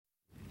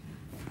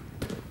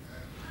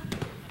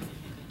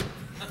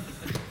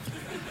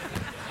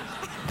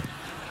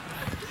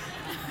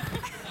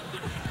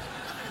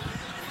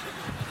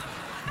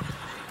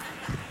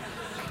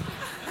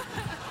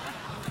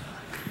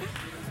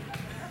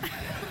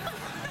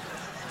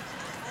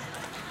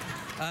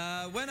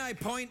When I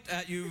point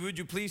at you, would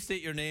you please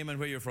state your name and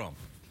where you're from?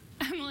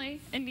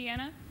 Emily,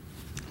 Indiana.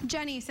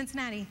 Jenny,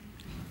 Cincinnati.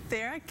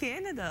 Sarah,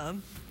 Canada.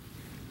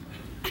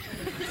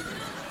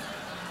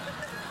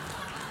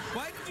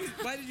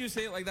 Why did you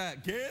say it like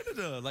that?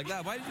 Canada, like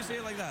that. Why did you say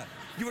it like that?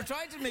 You were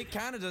trying to make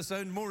Canada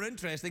sound more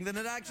interesting than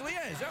it actually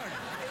is, aren't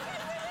you?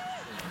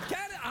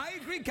 I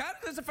agree.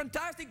 Canada's a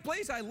fantastic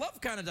place. I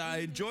love Canada. I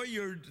enjoy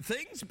your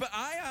things, but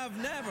I've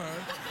never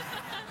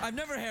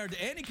heard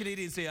any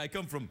Canadian say I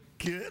come from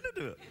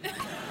Canada.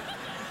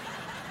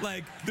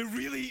 Like the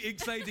really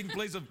exciting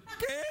place of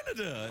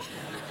Canada.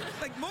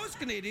 Like most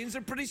Canadians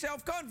are pretty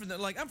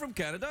self-confident. Like, I'm from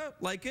Canada,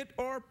 like it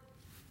or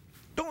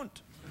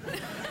don't.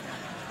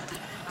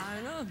 I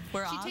don't know.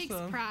 We're awesome. She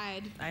takes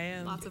pride. I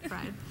am. Lots of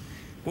pride.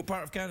 What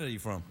part of Canada are you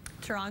from?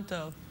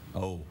 Toronto.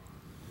 Oh.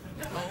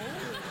 Oh.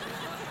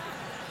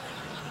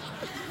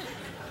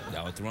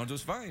 No,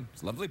 Toronto's fine.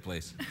 It's a lovely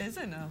place. Is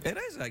it now? It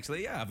is,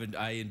 actually, yeah.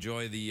 I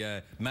enjoy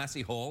the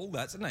Massey Hall.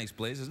 That's a nice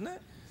place, isn't it?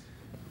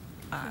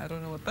 I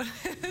don't know what that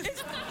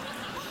is.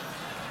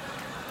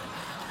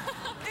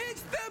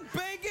 It's the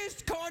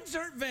biggest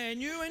concert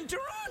venue in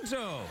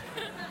Toronto.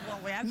 Well,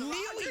 we have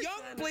Neil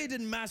Young played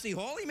in Massey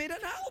Hall. He made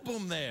an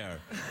album there.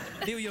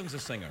 Neil Young's a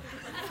singer.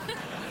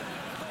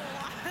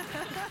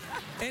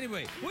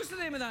 Anyway, what's the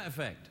name of that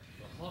effect?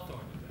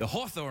 The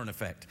Hawthorne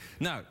effect.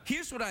 Now,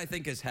 here's what I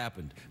think has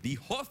happened. The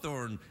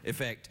Hawthorne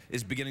effect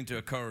is beginning to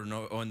occur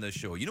on this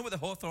show. You know what the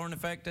Hawthorne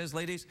effect is,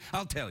 ladies?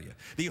 I'll tell you.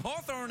 The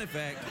Hawthorne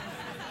effect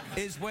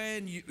is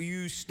when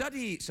you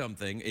study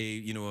something,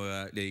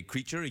 a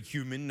creature, a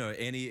human, or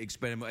any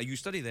experiment, you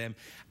study them,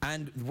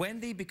 and when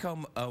they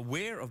become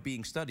aware of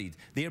being studied,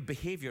 their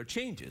behavior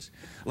changes.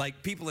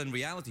 Like people in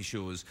reality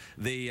shows,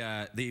 they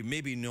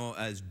may be not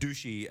as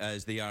douchey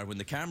as they are when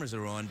the cameras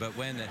are on, but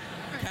when the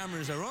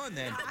cameras are on,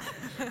 then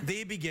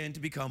they begin to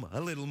become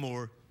a little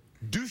more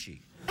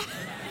douchey.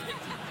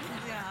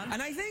 Yeah.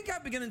 And I think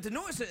I'm beginning to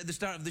notice it at the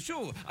start of the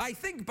show. I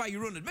think by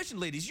your own admission,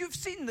 ladies, you've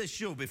seen this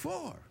show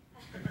before.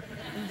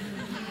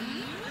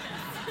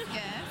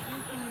 Yes.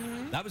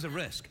 That was a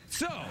risk.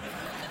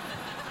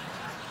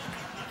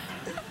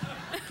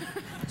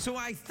 So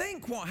I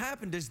think what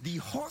happened is the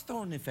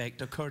Hawthorne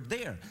effect occurred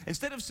there.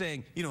 Instead of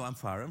saying, you know, I'm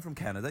from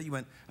Canada, you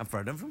went, I'm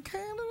from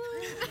Canada.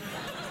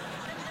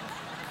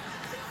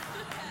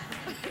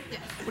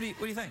 What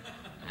do you think?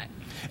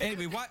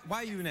 Anyway, why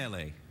are you in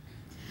LA?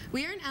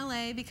 We are in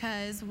LA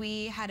because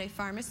we had a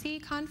pharmacy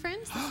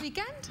conference this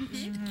weekend.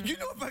 You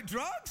know about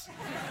drugs?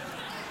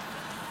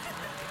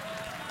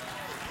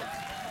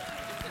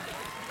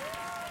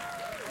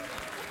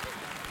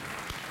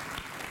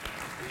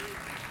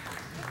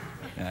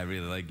 I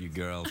really like you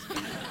girls.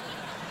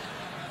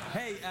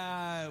 Hey,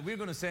 we're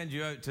going to send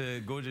you out to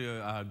go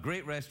to a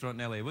great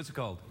restaurant in LA. What's it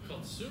called? It's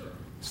called Sur.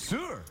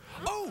 Sur.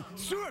 Oh,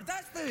 Sur.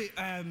 That's the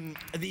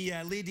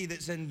lady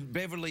that's in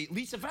Beverly,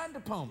 Lisa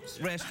Vanderpump's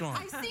restaurant.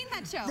 I've seen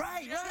that show.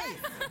 Right. Yeah.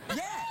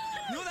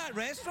 You know that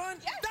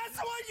restaurant? Yes. That's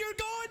the one you're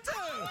going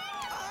to.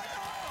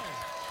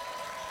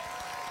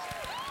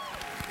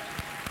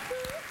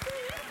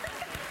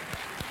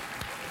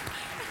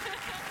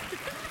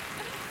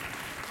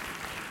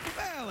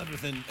 Well,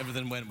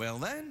 everything went well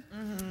then.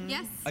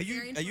 Yes. Are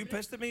you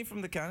pissed at me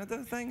from the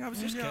Canada thing? I was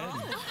just kidding.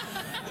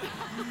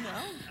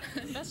 No.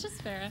 That's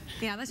just fair.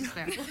 Yeah, that's just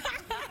fair.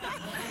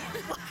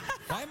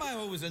 Why am I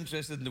always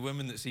interested in the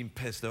women that seem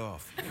pissed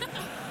off?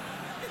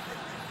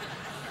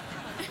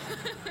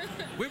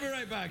 We'll be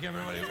right back,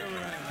 everybody. We'll be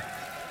right back.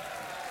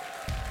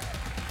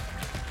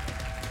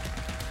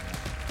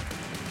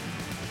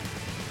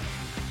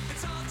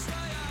 It's hard to stay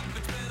up,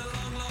 it's been a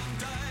long, long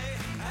day,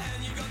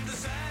 and you got the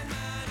Sandman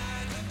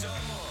at the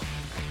door.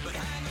 But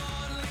hang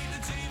on, leave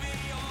the TV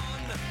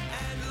on,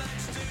 and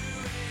let's do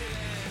it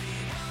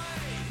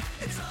anyway.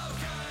 It's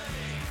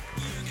okay,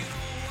 you can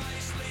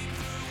always sleep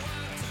through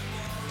work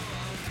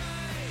tomorrow,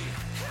 okay?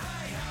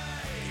 Hey,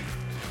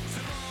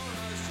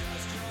 tomorrow's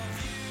just your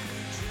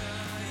future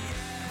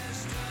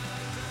yesterday.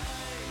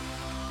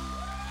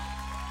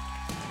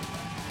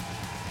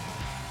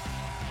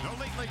 The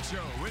Late Late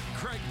Show with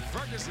Craig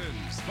Ferguson,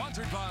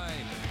 sponsored by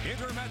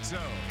Intermezzo,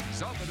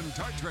 Sulfatum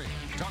Tartrate.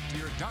 Talk to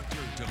your doctor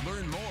to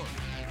learn more.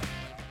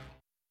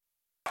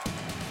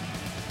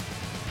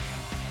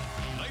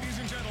 Ladies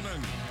and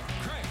gentlemen,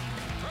 Craig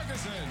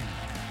Ferguson.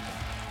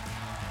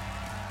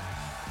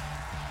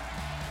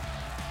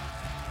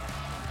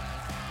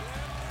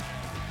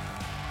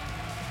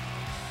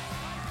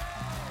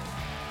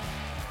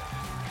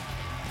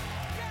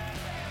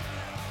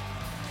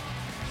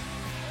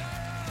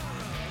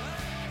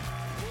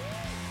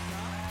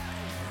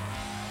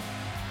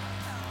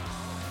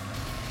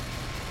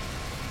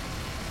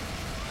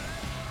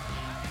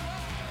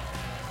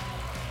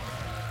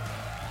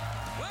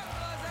 Welcome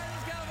to Los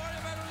Angeles, California,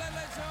 Beverly Late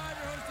Late Show. I'm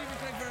your host, Stephen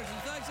Craig Ferguson.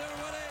 Thanks,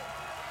 everybody.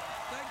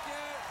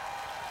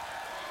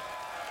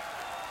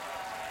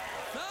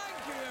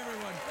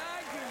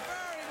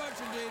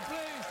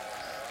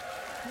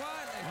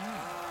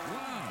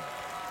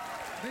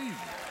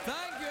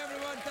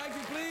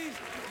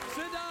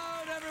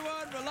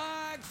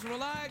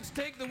 relax,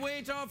 take the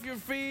weight off your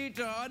feet,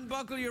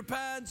 unbuckle your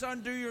pants,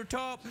 undo your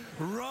top,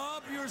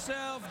 rub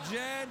yourself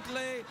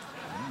gently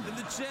in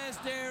the chest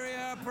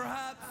area,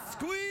 perhaps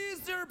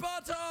squeeze your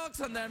buttocks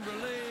and then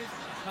release,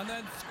 and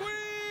then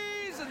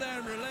squeeze and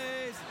then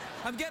release.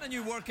 I'm getting a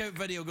new workout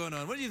video going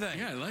on. What do you think?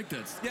 Yeah, I like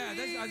that. Yeah,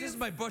 this is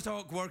my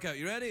buttock workout.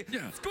 You ready?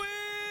 Yeah. Squeeze!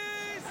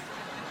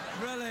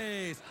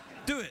 Release.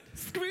 Do it.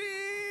 Squeeze!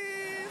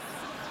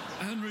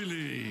 And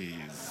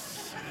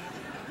release.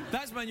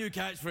 That's my new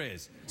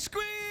catchphrase.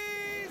 Squeeze!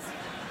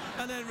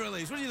 And then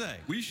release. What do you think?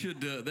 We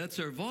should, that's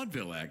our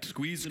vaudeville act.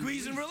 Squeeze and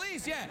Squeeze and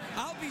release, yeah.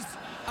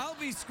 I'll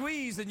be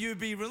squeezed and you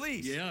be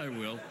released. Yeah, I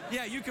will.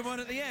 Yeah, you come on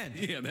at the end.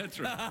 Yeah, that's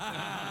right.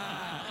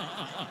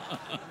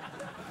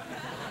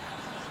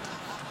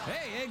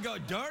 Hey, it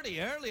got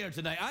dirty earlier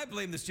tonight. I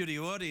blame the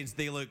studio audience.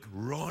 They look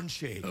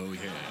raunchy. Oh,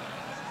 yeah.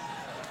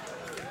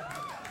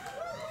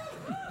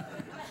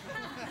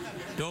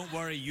 Don't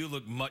worry, you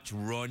look much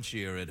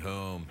raunchier at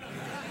home.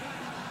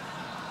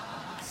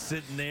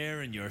 Sitting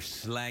there in your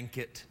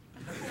slanket.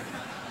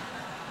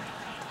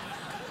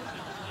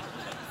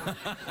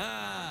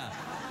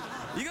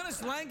 You got a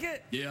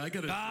slanket? Yeah, I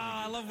got it.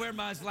 Ah, I love wearing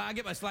my slanket. I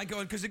get my slanket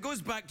on because it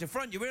goes back to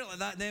front. You wear it like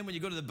that, and then when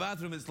you go to the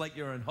bathroom, it's like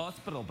you're in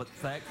hospital, but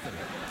sexy.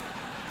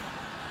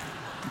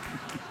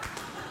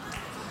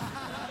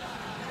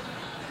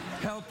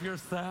 Help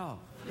yourself.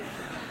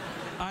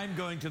 I'm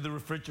going to the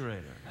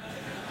refrigerator.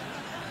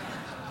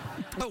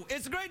 Oh,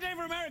 it's a great day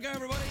for America,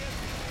 everybody.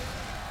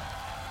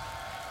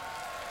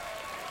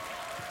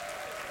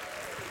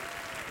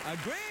 A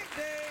great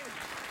day.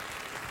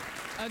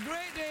 A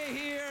great day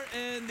here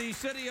in the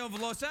city of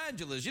Los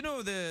Angeles. You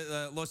know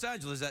the Los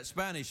Angeles, that's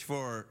Spanish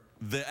for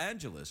the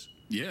Angeles.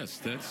 Yes,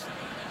 that's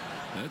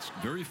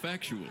very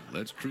factual.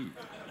 That's true.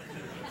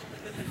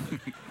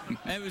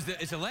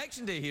 It's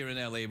election day here in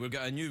LA. We've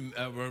got a new.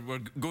 We're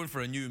going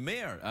for a new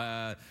mayor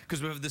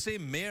because we've had the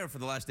same mayor for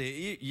the last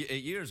 8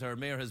 years. Our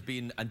mayor has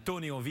been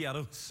Antonio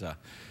Villarosa,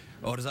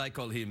 or as I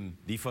call him,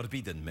 the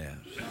Forbidden Mayor,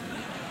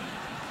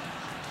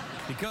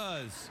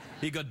 because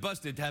he got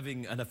busted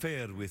having an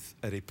affair with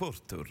a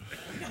reporter.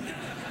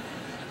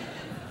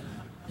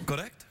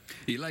 Correct?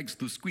 He likes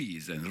to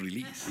squeeze and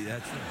release.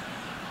 That's right.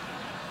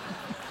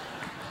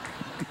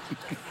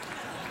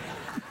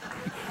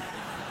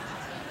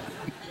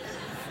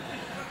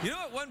 You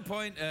know, at one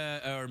point,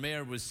 our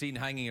mayor was seen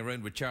hanging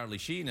around with Charlie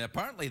Sheen, and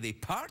apparently they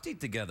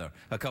partied together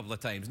a couple of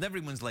times. And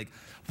everyone's like,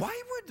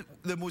 why would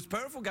the most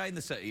powerful guy in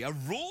the city, a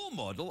role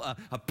model,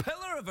 a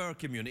pillar of our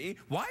community,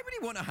 why would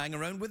he want to hang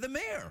around with the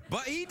mayor?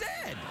 But he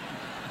did.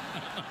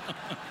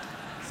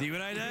 See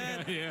what I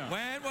did? Yeah.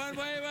 Went one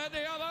way, went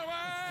the other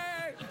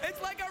way.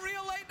 It's like a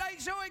real late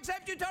night show,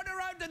 except you turn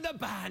around and the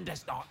band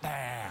is not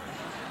there.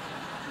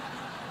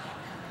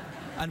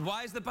 And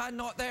why is the band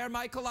not there,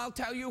 Michael? I'll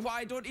tell you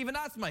why. Don't even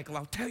ask Michael.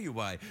 I'll tell you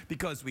why.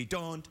 Because we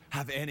don't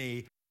have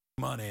any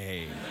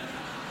money.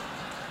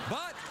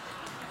 But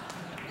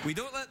we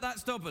don't let that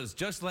stop us,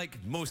 just like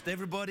most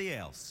everybody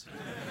else.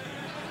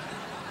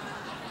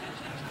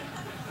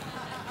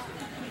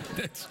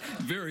 That's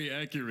very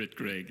accurate,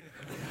 Greg.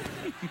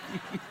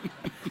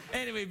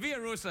 Anyway,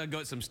 Villarosa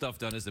got some stuff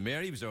done as the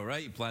mayor. He was all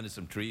right. He planted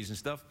some trees and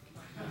stuff.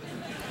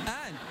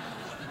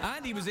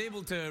 And he was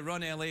able to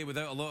run LA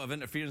without a lot of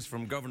interference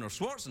from Governor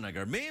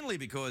Schwarzenegger, mainly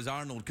because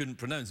Arnold couldn't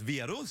pronounce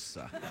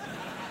Villarosa.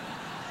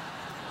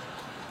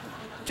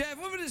 Jeff,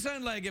 what would it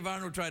sound like if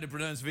Arnold tried to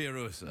pronounce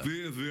Villarosa?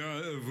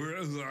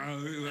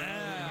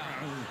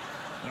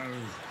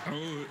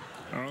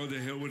 Oh, the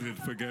hell with it.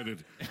 Forget it.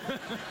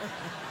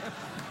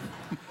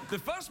 The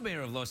first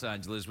mayor of Los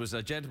Angeles was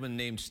a gentleman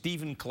named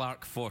Stephen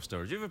Clark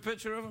Foster. Do you have a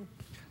picture of him?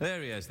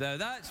 There he is. Now,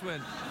 that's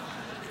when...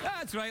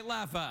 That's right,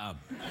 laugh at him.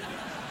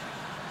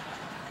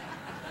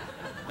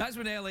 That's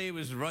when LA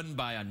was run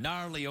by a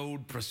gnarly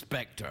old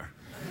prospector.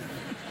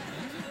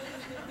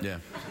 Yeah.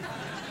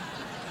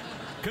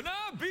 Can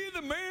I be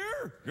the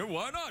mayor? Yeah,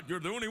 why not? You're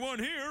the only one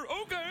here.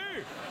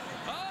 Okay.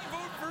 I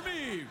vote for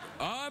me.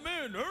 I'm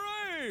in.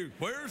 Hooray!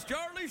 Where's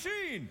Charlie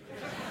Sheen?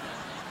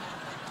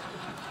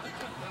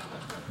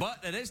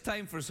 But it is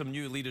time for some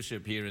new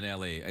leadership here in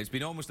LA. It's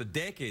been almost a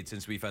decade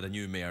since we've had a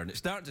new mayor, and it's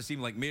starting to seem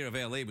like mayor of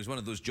LA was one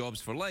of those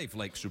jobs for life,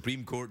 like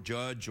Supreme Court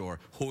judge or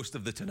host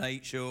of The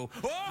Tonight Show.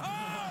 Whoa!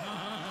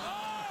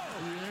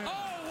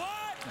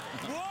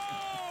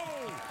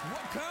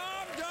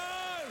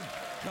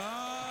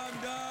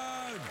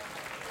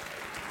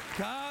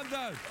 Calm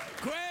down.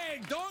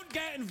 Craig, don't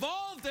get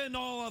involved in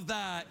all of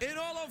that. In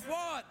all of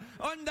what?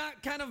 On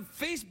that kind of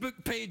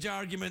Facebook page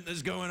argument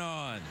that's going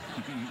on.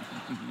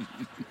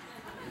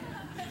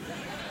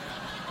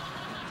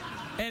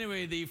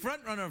 Anyway, the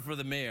front runner for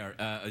the mayor,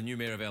 a new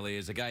mayor of LA,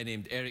 is a guy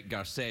named Eric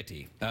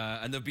Garcetti.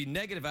 And there have been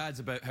negative ads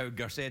about how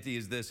Garcetti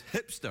is this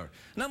hipster.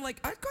 And I'm like,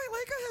 I'd quite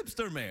like a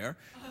hipster mayor.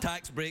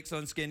 Tax breaks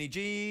on skinny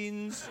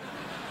jeans.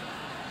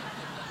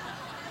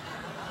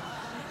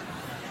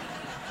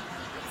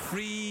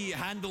 free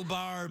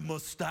handlebar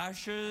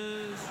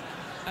mustaches.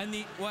 And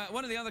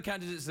one of the other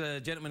candidates is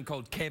a gentleman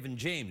called Kevin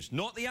James,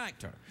 not the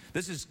actor.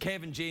 This is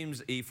Kevin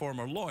James, a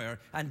former lawyer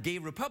and gay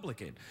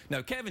Republican.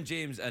 Now, Kevin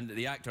James and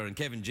the actor and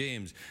Kevin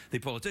James, the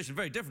politician,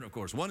 very different, of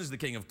course. One is the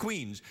King of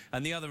Queens,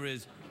 and the other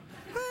is...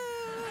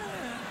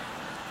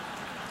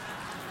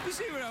 You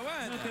see where I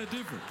went? Not that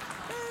different.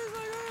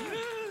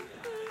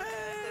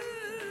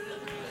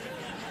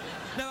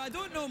 Now, I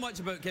don't know much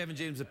about Kevin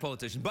James, the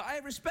politician, but I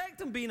respect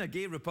him being a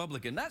gay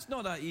Republican. That's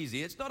not that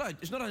easy. It's not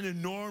an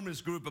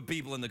enormous group of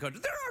people in the country.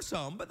 There are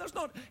some, but there's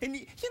not. And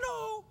you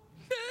know,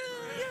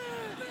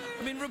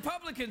 I mean,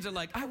 Republicans are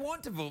like, I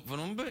want to vote for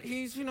him, but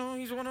he's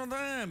one of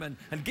them.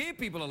 And gay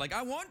people are like,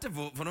 I want to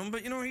vote for him,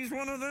 but he's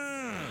one of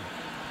them.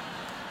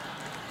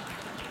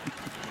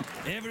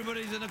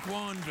 Everybody's in a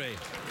quandary.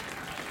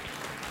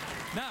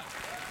 Now,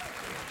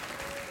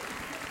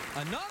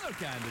 another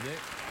candidate.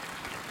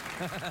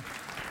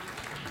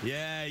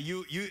 Yeah,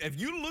 if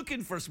you're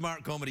looking for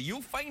smart comedy,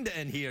 you'll find it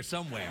in here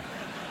somewhere.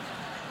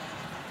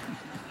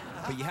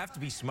 But you have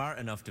to be smart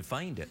enough to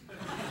find it.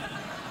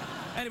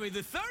 Anyway,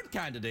 the third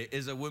candidate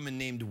is a woman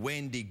named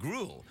Wendy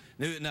Gruhl.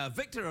 Now,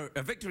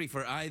 a victory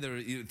for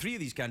either three of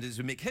these candidates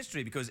would make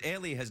history because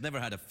LA has never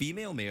had a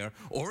female mayor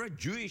or a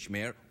Jewish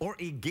mayor or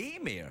a gay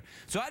mayor.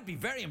 So I'd be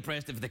very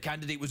impressed if the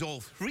candidate was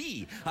all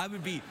three.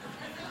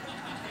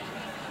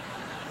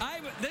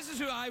 This is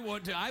who I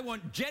want to. I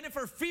want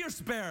Jennifer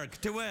Fierceberg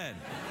to win.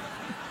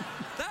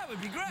 That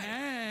would be great.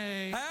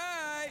 Hey.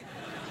 Hey.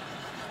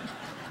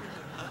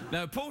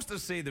 Now, pollsters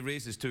say the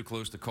race is too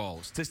close to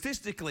call.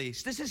 Statistically,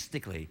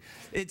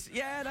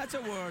 that's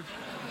a word.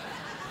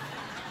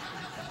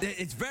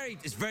 It's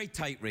very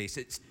tight race.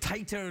 It's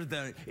tighter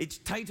than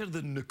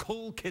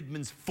Nicole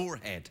Kidman's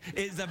forehead.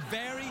 It's a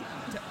very.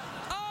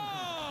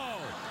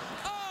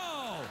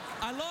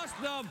 I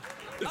lost them.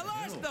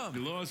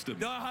 You lost him.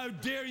 Oh, how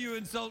dare you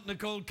insult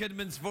Nicole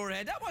Kidman's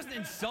forehead? That wasn't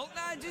insulting.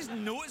 I just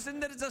noticing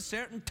that there's a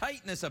certain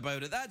tightness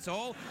about it. That's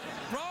all.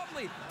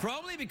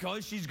 Probably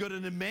because she's got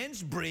an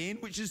immense brain,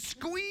 which is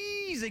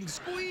squeezing.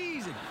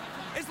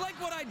 It's like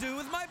what I do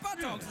with my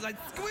buttocks. It's like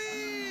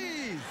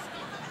squeeze.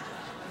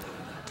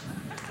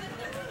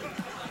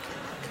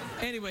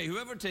 Anyway,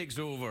 whoever takes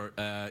over,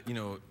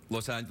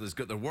 Los Angeles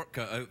got their work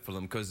cut out for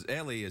them because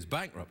LA is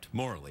bankrupt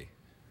morally.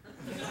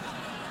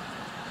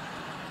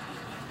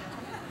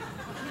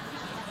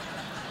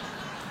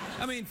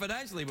 I mean,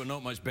 financially, we're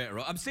not much better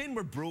off. I'm saying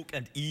we're broke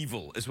and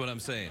evil, is what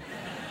I'm saying.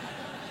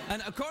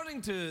 And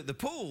according to the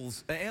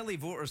polls, LA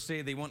voters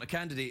say they want a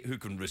candidate who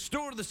can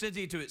restore the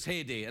city to its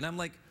heyday. And I'm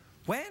like,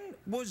 when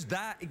was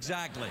that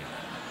exactly?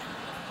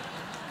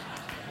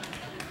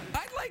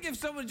 I'd like if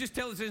someone just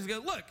tells us,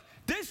 look,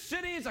 this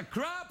city is a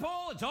crap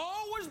hole. It's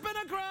always been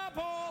a crap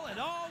hole. It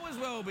always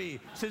will be.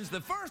 Since the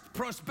first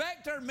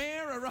prospector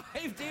mayor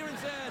arrived here and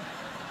said...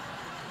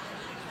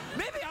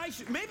 Maybe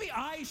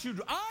I should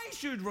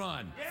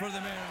run for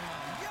the mayor.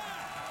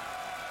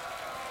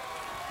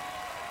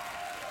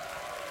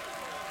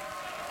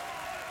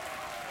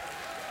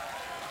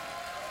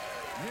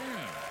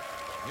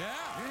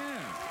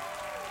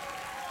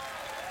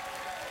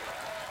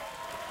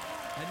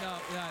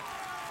 Yeah.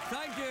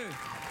 Thank you.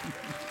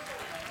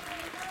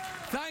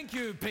 Thank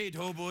you, paid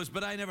hobos,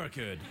 but I never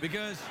could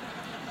because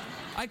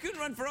I couldn't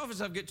run for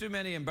office. I've got too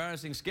many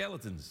embarrassing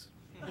skeletons.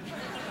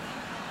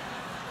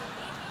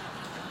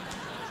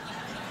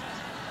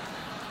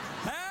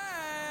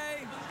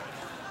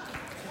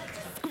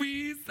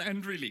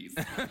 And release.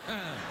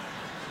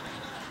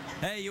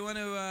 Hey, you want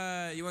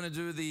to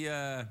do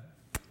the?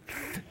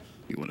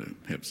 You want to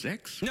have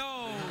sex?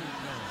 No.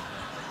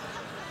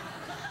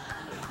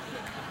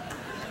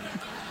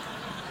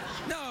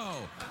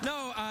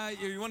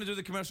 You want to do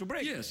the commercial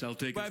break? Yes, I'll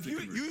take it. But if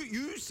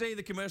you say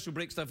the commercial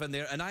break stuff in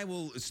there, and I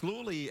will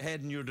slowly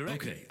head in your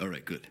direction. Okay. All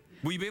right. Good.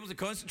 Will you be able to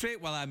concentrate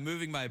while I'm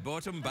moving my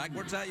bottom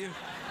backwards at you?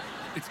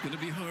 It's going to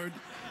be hard.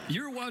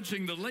 You're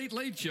watching The Late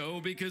Late Show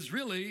because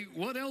really,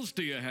 what else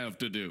do you have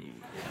to do?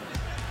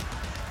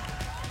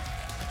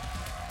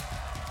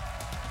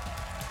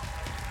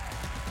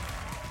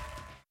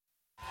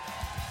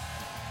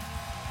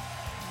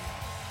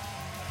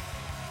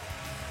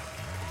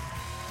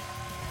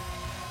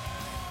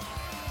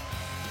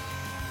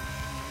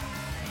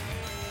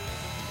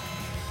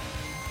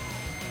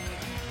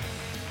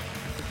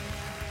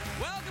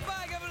 Welcome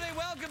back, everybody.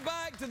 Welcome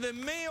back to the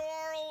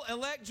mayoral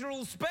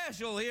electoral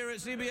special here at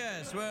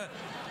CBS, where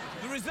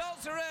the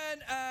results are in,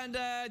 and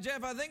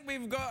Jeff, I think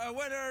we've got a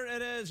winner.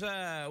 It is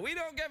We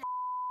Don't Give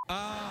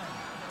a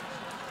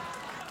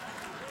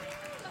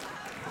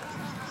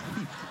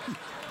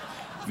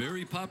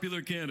Very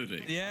popular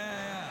candidate.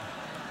 Yeah.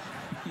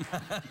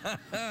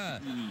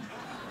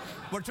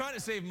 We're trying to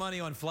save money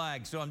on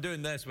flags, so I'm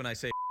doing this when I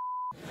say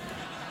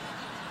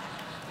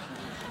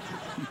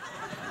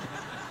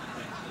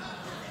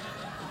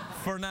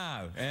for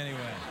now, anyway.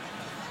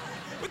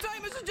 What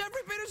time is it,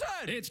 Jeffrey Peterson?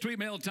 It's Tweet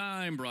Mail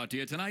time, brought to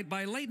you tonight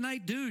by Late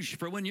Night Douche,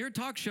 for when your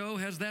talk show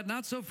has that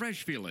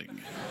not-so-fresh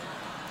feeling.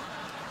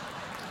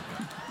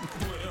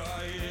 Twitter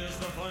is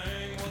the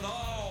thing with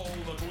all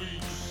the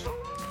tweets.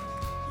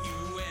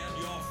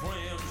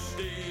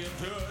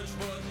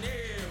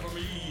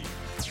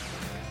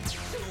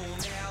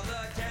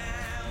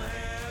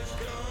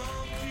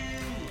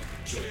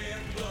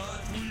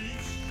 got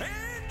tweets.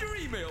 And your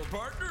email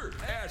partner,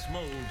 Ass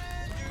Mode.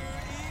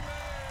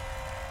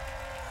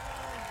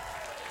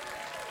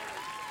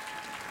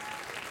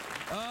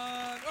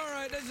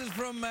 All right, this is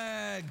from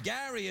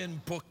Gary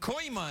in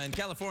Pacoima in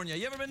California.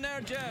 You ever been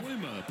there, Jeff?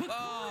 Pacoima.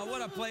 Oh,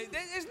 what a place.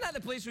 Isn't that the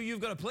place where you've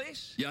got a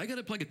place? Yeah, I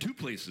got like 2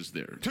 places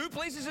there. 2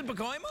 places in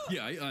Pacoima?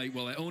 Yeah, I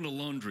own a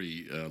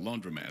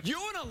laundromat. You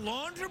own a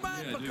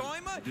laundromat in Yeah, I do.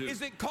 Pacoima? I do.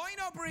 Is it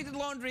coin-operated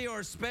laundry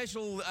or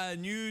special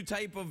new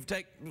type of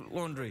tech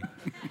laundry?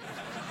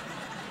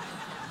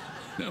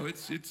 No,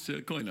 it's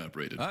coin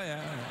operated. Oh,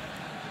 yeah.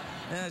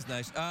 That's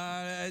nice.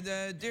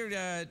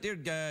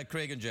 Dear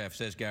Craig and Jeff,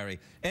 says Gary,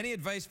 any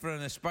advice for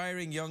an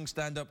aspiring young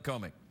stand-up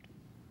comic?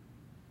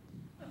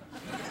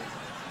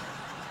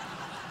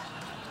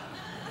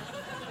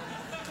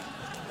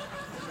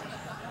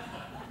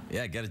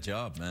 Yeah, get a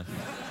job, man.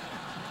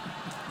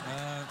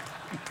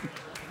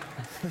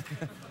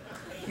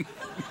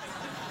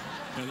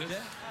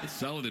 That's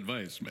solid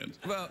advice, man.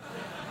 Well,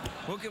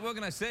 what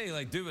can I say?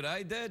 Like, do what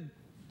I did,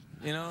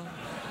 you know?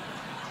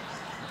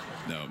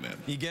 No, man.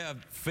 You get a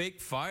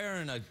fake fire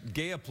and a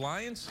gay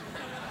appliance?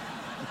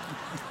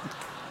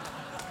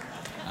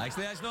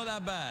 Actually, that's not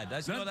that bad.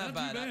 That's not that not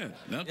bad. too bad.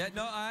 Not Yeah, too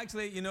no,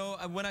 actually, you know,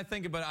 when I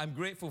think about it, I'm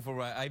grateful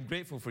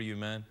for you,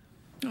 man.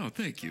 Oh,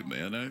 thank you,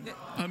 man.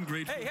 I'm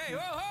grateful. Hey,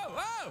 whoa, whoa,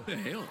 whoa! What the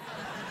hell?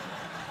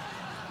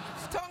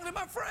 Just talking to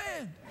my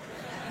friend.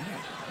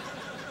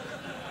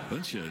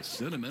 Bunch of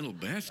sentimental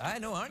bastards. I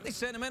know, aren't they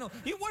sentimental?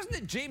 Wasn't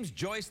it James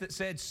Joyce that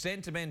said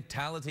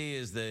sentimentality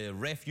is the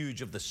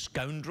refuge of the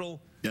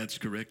scoundrel? That's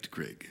correct,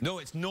 Craig. No,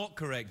 it's not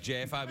correct,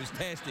 Jeff. I was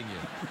testing you.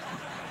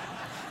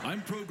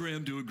 I'm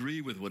programmed to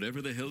agree with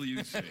whatever the hell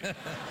you say.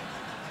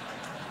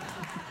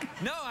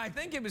 No, I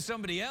think it was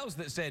somebody else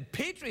that said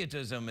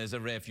patriotism is a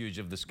refuge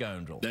of the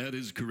scoundrel. That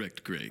is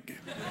correct, Craig.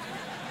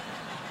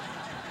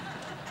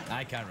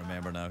 I can't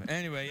remember now.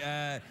 Anyway,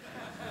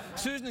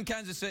 Susan in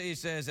Kansas City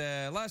says,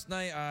 last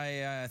night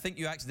I think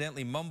you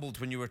accidentally mumbled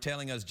when you were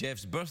telling us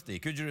Jeff's birthday.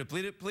 Could you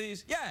repeat it,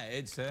 please? Yeah,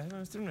 it's...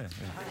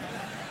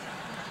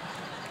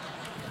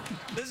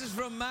 This is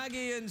from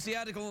Maggie in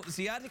Seattle.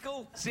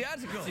 Seattle?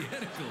 Theatrical.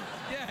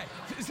 Yeah,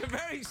 it's a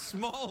very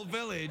small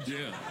village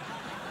Yeah.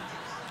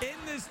 in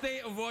the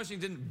state of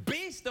Washington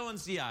based on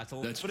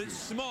Seattle, That's but true. it's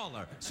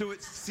smaller, so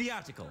it's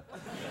Seattle.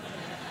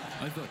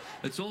 I thought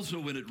it's also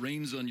when it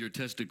rains on your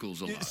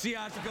testicles a lot.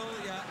 Seattle,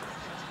 yeah.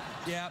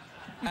 Yeah.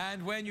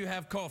 And when you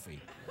have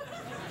coffee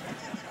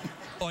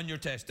on your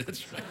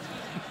testicles. That's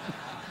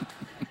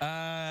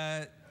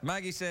right.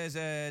 Maggie says,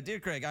 Dear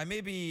Craig, I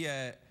may be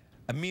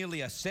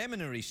merely a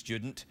seminary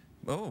student.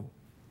 Oh.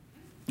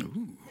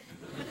 Ooh.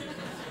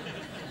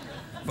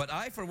 But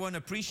I, for one,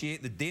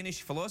 appreciate the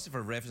Danish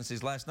philosopher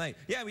references last night.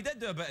 Yeah, we did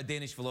do a bit of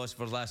Danish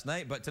philosophers last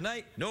night, but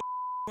tonight, no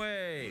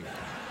way.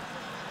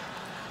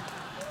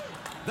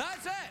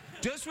 That's it.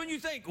 Just when you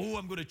think, oh,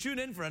 I'm going to tune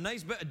in for a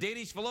nice bit of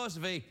Danish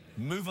philosophy,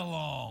 move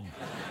along.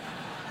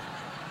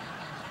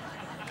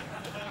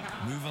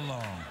 Move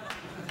along.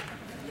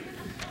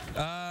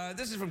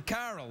 This is from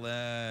Carol,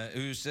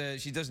 who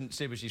says she doesn't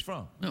say where she's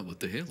from. No, what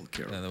the hell, I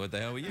Carol? don't know what the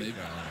hell were you, Maybe.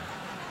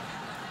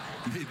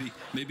 Carol?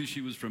 Maybe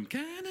she was from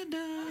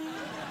Canada.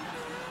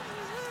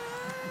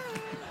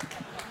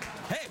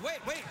 Hey,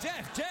 wait,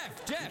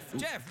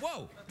 Jeff,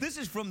 whoa. This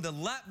is from the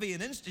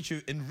Latvian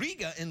Institute in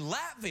Riga in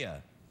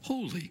Latvia.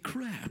 Holy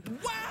crap.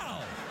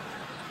 Wow!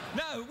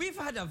 Now, we've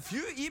had a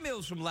few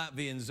emails from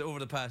Latvians over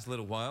the past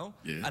little while.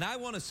 Yeah. And I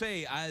want to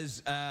say,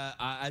 as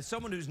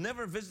someone who's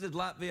never visited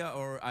Latvia,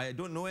 or I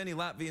don't know any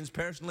Latvians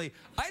personally,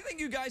 I think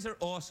you guys are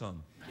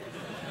awesome.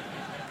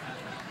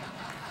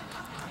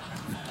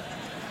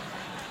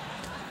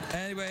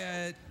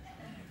 Anyway,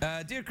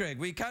 dear Craig,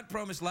 we can't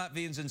promise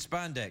Latvians in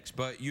spandex,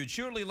 but you'd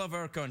surely love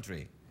our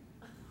country.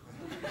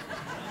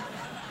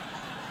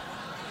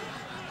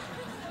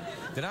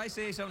 Did I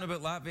say something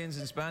about Latvians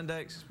in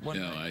spandex? No,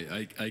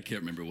 I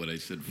can't remember what I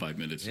said 5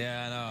 minutes ago.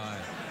 Yeah, I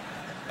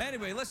know.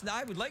 Anyway, listen,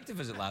 I would like to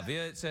visit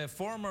Latvia. It's a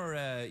former,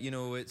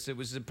 it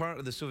was a part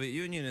of the Soviet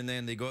Union, and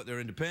then they got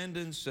their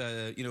independence,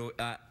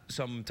 at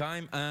some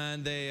time,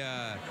 and they,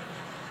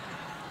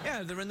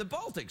 they're in the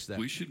Baltics then.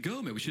 We should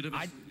go, man. We should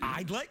have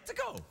I'd like to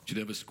go. should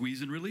have a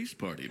squeeze and release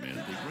party, man.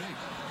 It'd be great.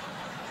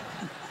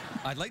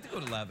 I'd like to go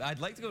to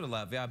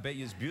Latvia. I bet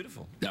you it's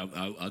beautiful.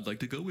 I'd like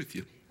to go with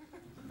you.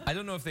 I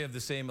don't know if they have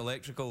the same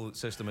electrical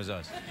system as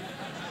us.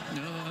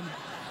 No,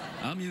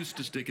 I'm used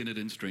to sticking it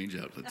in strange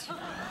outlets. We'll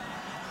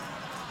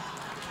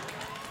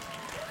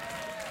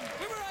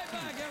be right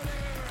back, everybody.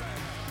 We'll be right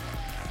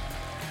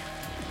back.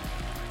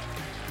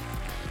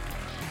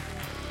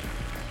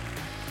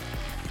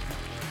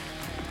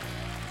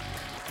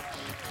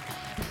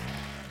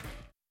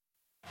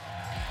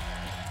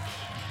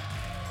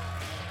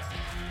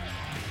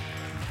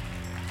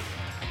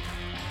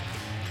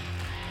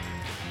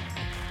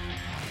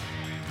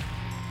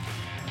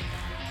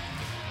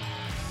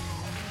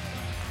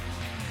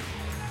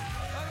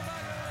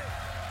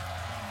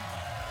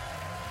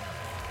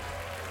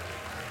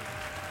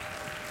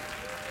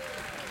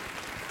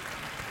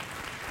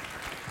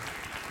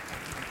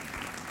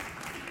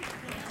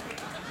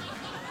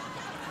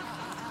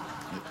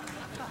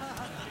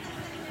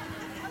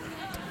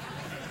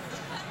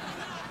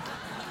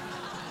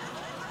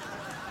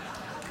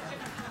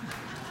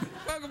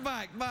 welcome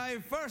back. My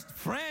first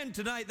friend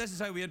tonight. This is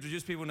how we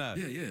introduce people now.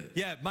 Yeah.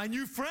 Yeah, my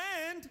new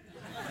friend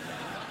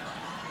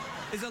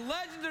is a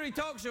legendary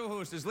talk show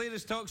host. His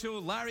latest talk show,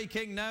 Larry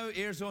King Now,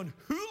 airs on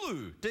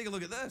Hulu. Take a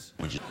look at this.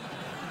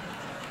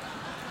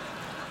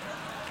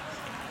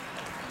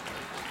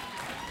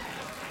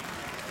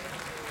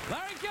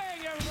 Larry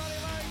King, everybody,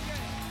 Larry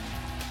King.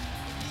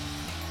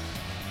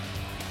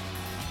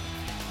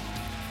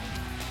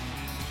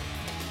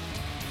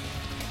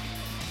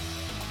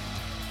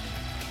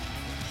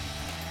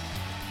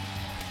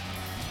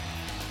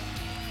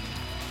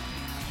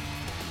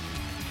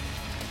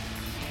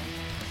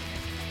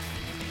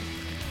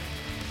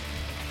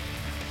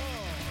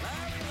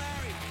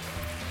 Larry.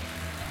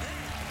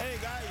 Hey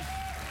guys,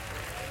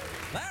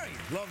 Larry.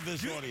 love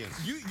this audience.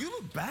 You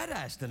look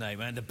badass tonight,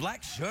 man. The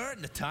black shirt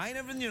and the tie and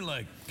everything. You're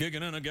like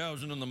kicking in a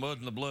gouging in the mud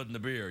and the blood and the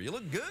beer. You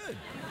look good.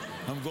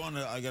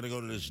 I got to go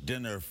to this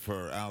dinner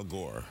for Al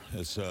Gore.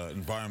 It's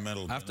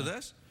environmental. After dinner.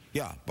 this?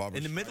 Yeah, Barbara.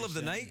 In the middle of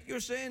the Streisand. night, you're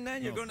saying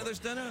then? You're No, going to this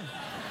dinner?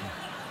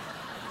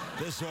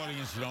 This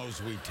audience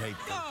knows we tape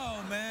them.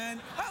 Oh,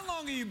 man. How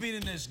long have you been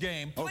in this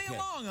game? Play Okay.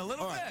 along a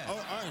little All right. bit. Oh, all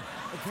right.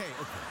 Okay.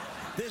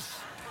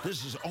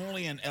 This is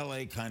only an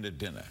L.A. kind of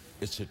dinner.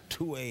 It's at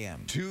 2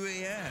 a.m. 2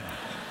 a.m.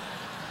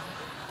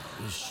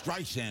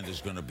 Streisand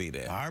is going to be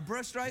there. Barbara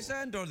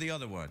Streisand or the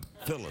other one?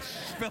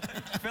 Phyllis.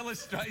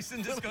 Phyllis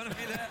Streisand is going to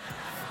be there?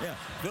 Yeah.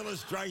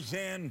 Phyllis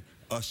Streisand.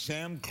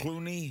 Sam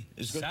Clooney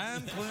is going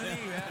Sam Clooney,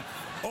 yeah.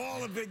 All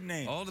the big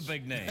names. All the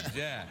big names,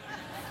 yeah.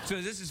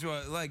 So this is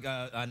what, like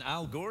an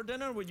Al Gore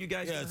dinner? What you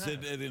guys Yeah, gonna it's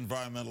have? at the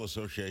Environmental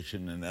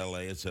Association in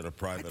L.A. It's at a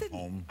private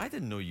home. I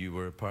didn't know you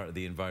were part of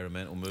the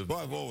environmental movement.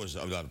 Well,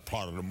 I've got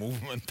part of the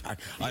movement.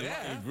 I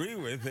Yeah. agree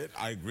with it.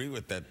 I agree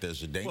with that.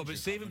 There's a danger. Well, but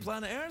saving coming.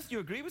 planet Earth, you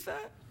agree with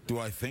that? Do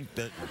I think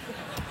that?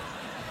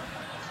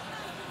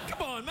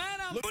 Come on, man,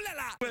 I'm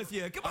with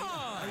you. Come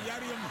on.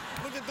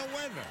 Look at the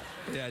weather.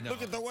 Yeah, I know.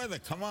 Look at the weather.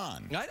 Come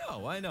on.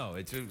 I know.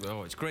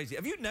 It's crazy.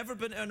 Have you never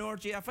been to an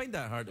orgy? I find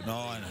that hard to No,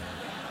 I know.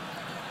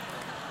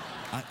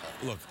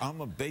 Look, I'm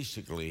a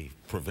basically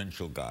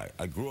provincial guy.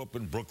 I grew up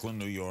in Brooklyn,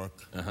 New York.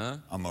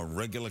 I'm a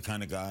regular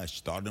kind of guy. I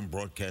started in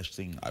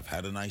broadcasting. I've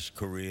had a nice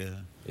career.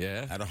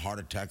 Yeah. Had a heart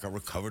attack. I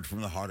recovered from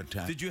the heart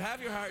attack. Did you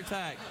have your heart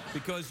attack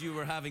because you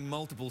were having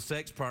multiple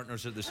sex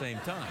partners at the same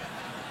time?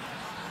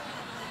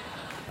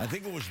 I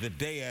think it was the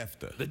day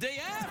after. The day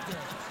after?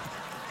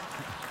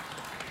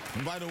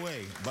 And by the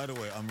way,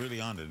 I'm really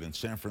honored. In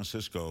San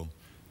Francisco,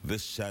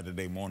 this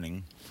Saturday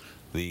morning,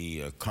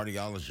 the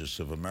Cardiologists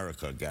of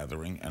America are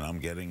gathering, and I'm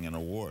getting an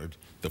award.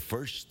 The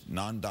first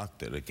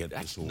non-doctor to get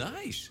That's this award.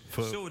 nice.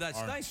 For So that's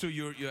our- nice. So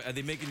are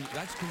they making,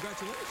 that's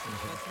congratulations.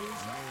 That's really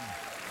something.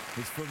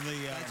 It's from the.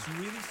 That's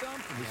really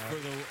something.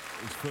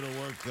 It's for the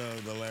work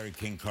the Larry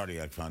King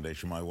Cardiac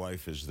Foundation. My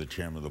wife is the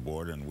chairman of the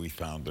board, and we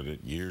founded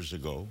it years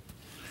ago,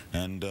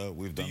 and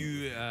we've done.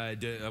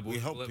 We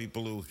help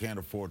people who can't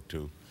afford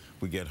to.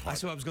 We get heart.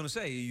 That's what I was going to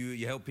say.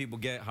 You help people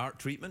get heart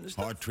treatment and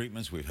stuff? Heart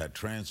treatments. We've had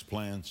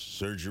transplants,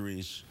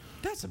 surgeries.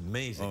 That's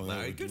amazing, Oh, yeah,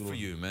 Larry. we Good do. for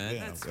you, man.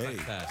 Yeah, That's hey.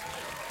 fantastic.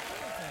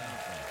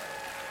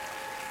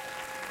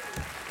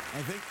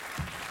 I think.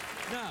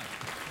 Now,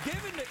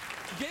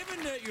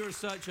 given that you're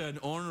such an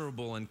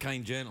honorable and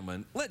kind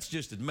gentleman, let's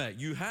just admit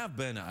you have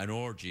been at an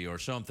orgy or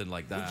something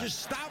like that.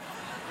 Just stop.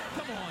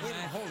 Come on, Wait,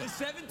 man. hold The on.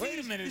 70s. Wait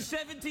a minute. The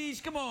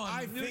 70s. Come on.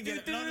 I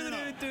figured- no.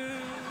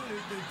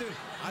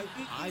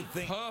 I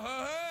think.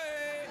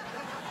 Hey.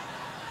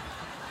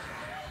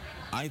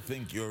 I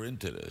think you're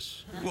into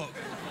this. Well,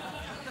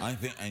 I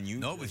think, and you.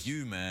 not with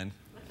you, man.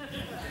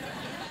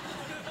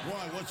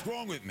 Why? What's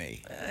wrong with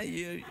me?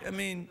 I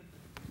mean,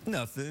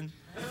 nothing.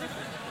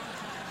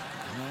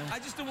 I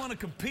just don't want to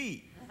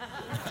compete.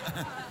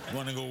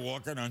 Want to go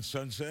walking on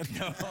Sunset?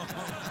 No.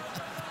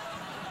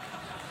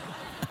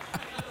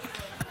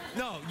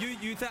 No,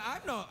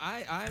 I'm not.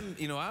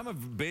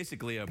 I'm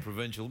basically a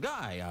provincial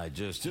guy. I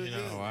just, Do you?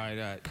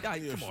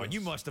 come on, you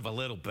must have a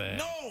little bit.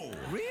 No.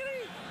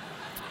 Really?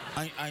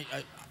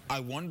 I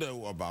wonder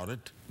about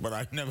it, but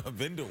I've never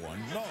been to one.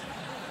 No,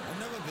 I've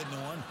never been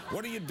to one.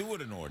 What do you do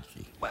at an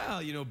orgy?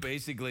 Well,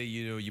 basically,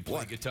 you play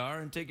What? guitar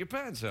and take your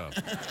pants off.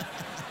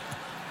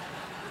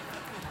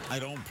 I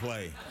don't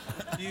play.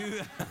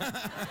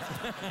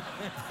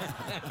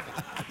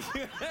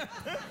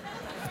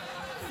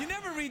 You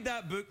never read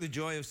that book, The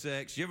Joy of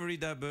Sex? You ever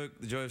read that book,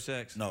 The Joy of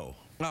Sex? No.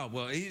 Oh,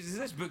 well, it's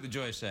this book, The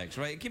Joy of Sex,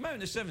 right? It came out in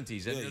the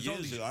 70s. And Yeah, there's all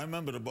years these- ago. I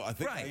remember the book. I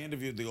think Right. I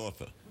interviewed the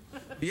author.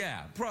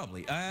 Yeah,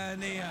 probably.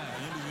 And I interviewed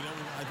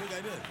everyone. I think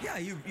I did. yeah,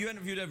 you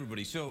interviewed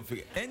everybody. So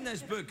in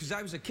this book, because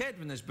I was a kid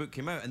when this book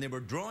came out, and there were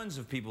drawings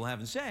of people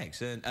having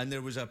sex, and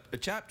there was a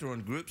chapter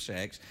on group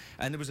sex,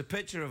 and there was a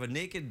picture of a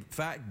naked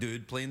fat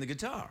dude playing the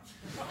guitar.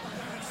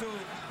 So,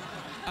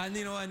 and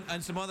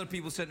and some other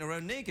people sitting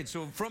around naked.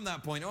 So from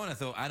that point on, I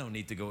thought, I don't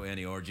need to go to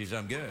any orgies.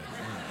 I'm good.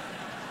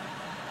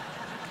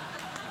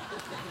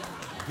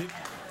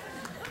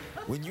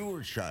 When you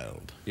were a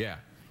child, Yeah.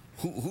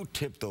 who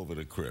tipped over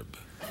the crib?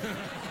 I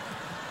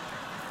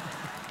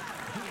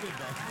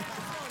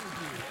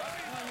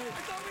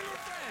thought we were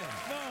friends.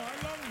 No, I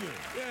love you.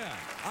 Yeah.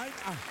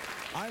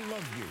 I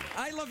love you.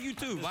 I love you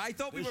too. I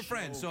thought we were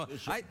friends, so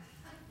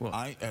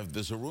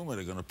there's a rumor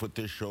they're going to put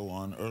this show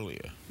on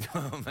earlier.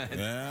 Oh,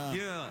 man.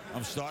 Yeah.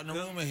 I'm starting a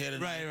rumor here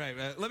tonight.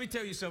 Right. Let me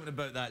tell you something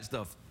about that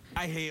stuff.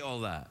 I hate all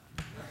that.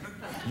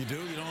 You do?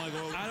 You don't like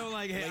all that? I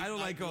don't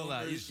like all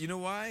that. You know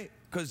why?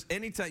 Because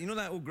anytime, you know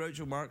that old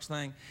Groucho Marx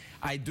thing?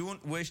 I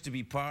don't wish to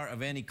be part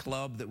of any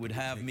club that would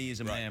have me as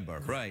a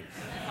member. Right.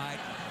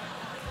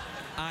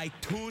 I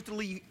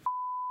totally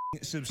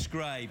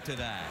subscribe to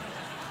that.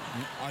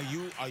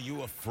 Are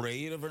you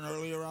afraid of an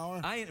earlier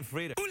hour? I ain't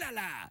afraid of. Ooh la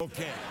la!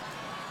 Okay.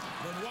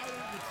 Then why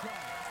don't you try?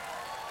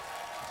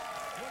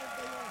 What if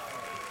they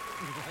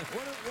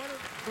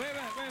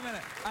offer? Wait a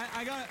minute.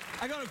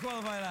 I gotta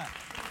qualify that.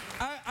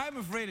 I'm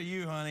afraid of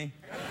you, honey.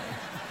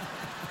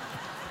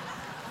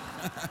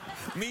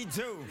 Me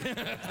too.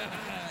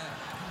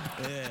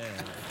 Yeah.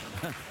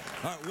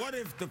 What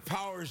if the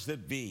powers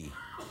that be,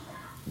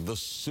 the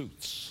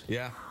suits,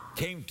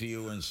 came to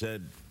you and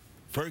said,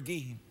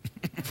 Fergie,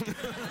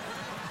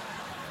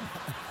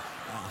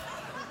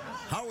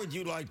 how would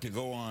you like to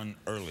go on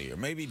earlier?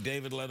 Maybe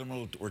David Letterman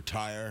will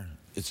retire.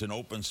 It's an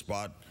open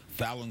spot.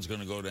 Fallon's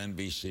going to go to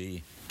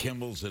NBC.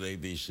 Kimball's at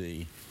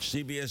ABC.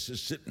 CBS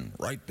is sitting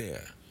right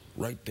there.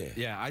 Right there.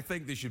 Yeah, I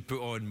think they should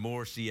put on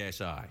more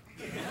CSI.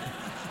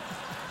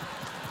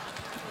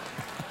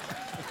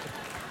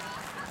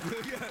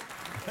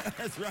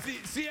 That's right.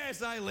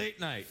 CSI Late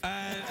Night.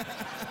 I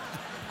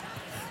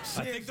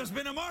think there's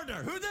been a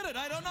murder. Who did it?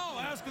 I don't know.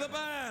 Ask the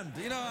band.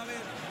 You know, I mean.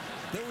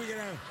 Then we're going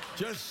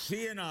to just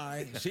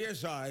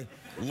CSI,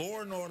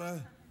 Law and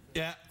Order.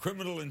 Yeah.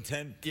 Criminal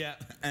Intent. Yeah.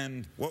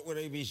 And what would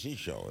ABC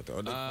show?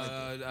 What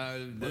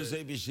does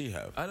ABC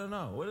have? I don't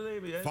know. What do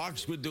they?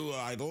 Fox would do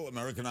Idol,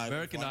 American Idol.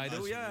 American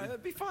Idol, yeah,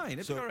 it'd be fine.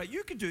 It'd be all right.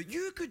 You could do it.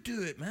 You could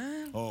do it,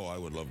 man. Oh, I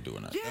would love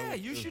doing that. Yeah,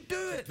 you should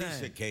do it,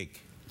 Piece of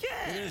cake.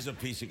 Yeah. It is a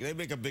piece of cake. They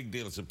make a big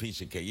deal. It's a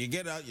piece of cake. You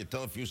get out, you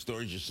tell a few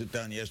stories, you sit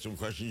down, you ask some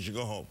questions, you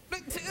go home.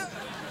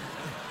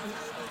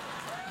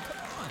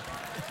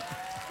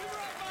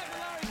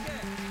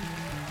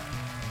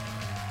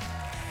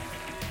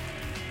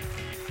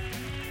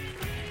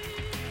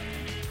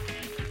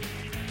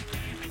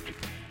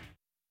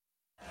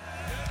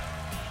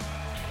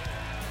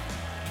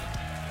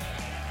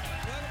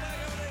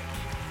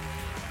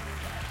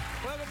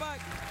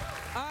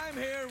 I'm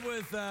here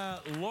with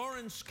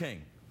Lawrence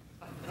King.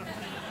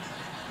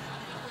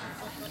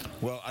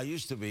 Well, I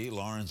used to be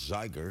Lawrence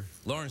Zeiger.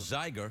 Lawrence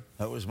Zeiger?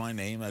 That was my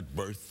name at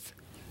birth.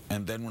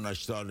 And then when I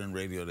started in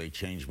radio, they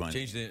changed my name.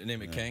 Changed the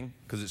name of King?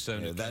 Because it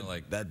sounded kind of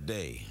like... That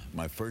day,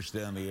 my first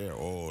day on the air,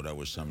 oh, that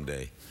was some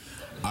day.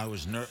 I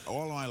was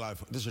all my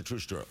life, this is a true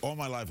story, all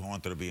my life I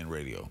wanted to be in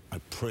radio. I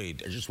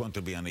prayed, I just wanted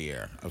to be on the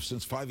air.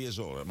 Since 5 years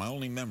old, my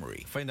only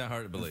memory. I find that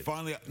hard to believe. And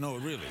finally, no,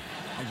 really.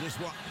 I just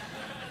want...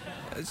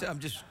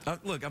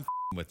 Look, I'm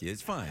with you.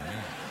 It's fine.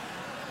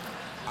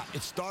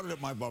 It started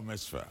at my bar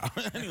mitzvah.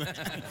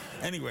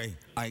 anyway,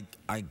 I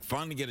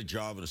finally get a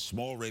job at a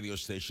small radio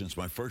station. It's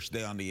my first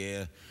day on the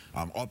air.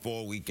 I'm up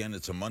all weekend.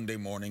 It's a Monday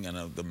morning,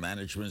 and the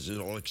management is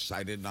all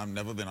excited, and I've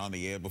never been on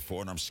the air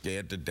before, and I'm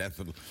scared to death.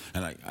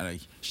 And I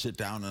sit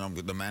down, and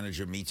the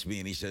manager meets me,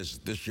 and he says,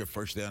 "This is your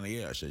first day on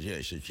the air?" I said, "Yeah."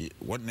 He said,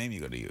 "What name you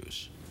going to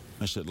use?"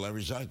 I said,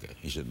 "Larry Zeiger."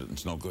 He said,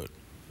 "It's no good."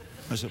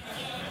 I said,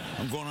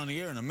 "I'm going on the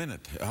air in a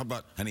minute. How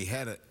about," and he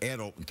had an ad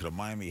open to the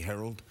Miami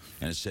Herald,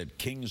 and it said,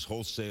 "King's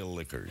Wholesale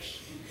Liquors."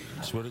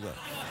 I swear to God.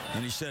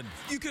 And he said,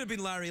 "You could have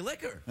been Larry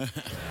Liquor."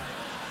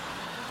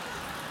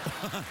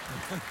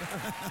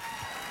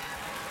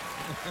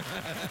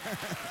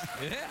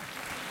 Yeah.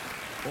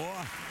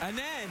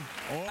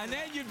 And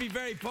then you'd be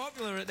very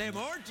popular at them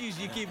orgies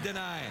you keep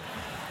denying.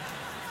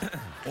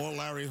 Or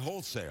Larry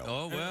Wholesale.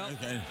 Oh, well.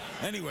 Okay.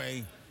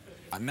 Anyway,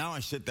 now I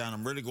sit down,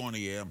 I'm ready to go on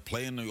the air, I'm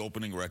playing the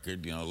opening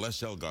record, you know,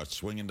 Les Elgart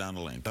swinging down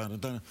the lane. Dun, dun,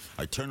 dun.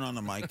 I turn on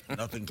the mic,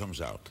 nothing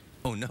comes out.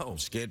 Oh, no. I'm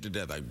scared to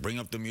death. I bring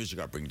up the music,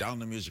 I bring down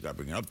the music, I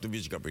bring up the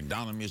music, I bring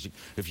down the music.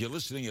 If you're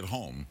listening at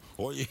home,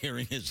 all you're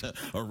hearing is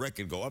a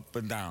record go up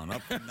and down,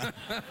 up and down.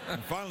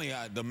 And finally,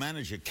 the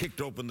manager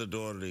kicked open the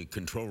door to the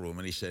control room,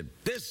 and he said,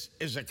 "This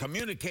is a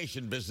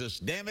communication business,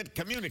 damn it,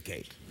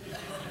 communicate."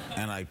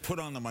 And I put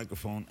on the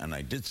microphone, and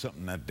I did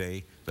something that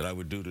day that I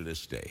would do to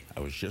this day. I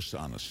was just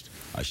honest.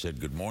 I said,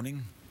 "Good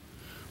morning.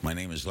 My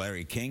name is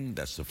Larry King."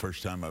 That's the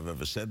first time I've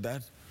ever said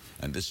that.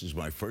 And this is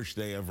my first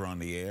day ever on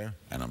the air,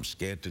 and I'm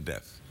scared to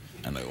death.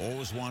 And I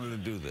always wanted to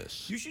do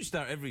this. You should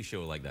start every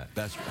show like that.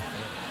 That's right.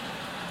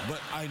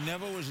 But I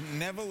never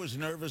was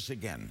nervous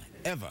again,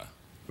 ever.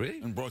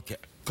 Really? In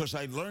broadcast. Because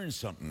I learned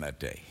something that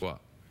day. What?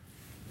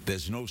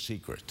 There's no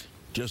secret.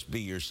 Just be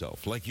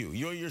yourself. Like you.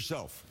 You're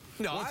yourself.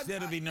 No, What's there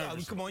to be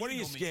nervous? Come on, what are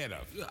you scared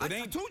of? I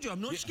told you,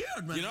 I'm not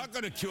scared, man. You're not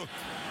going to cure.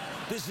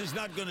 This is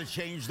not going to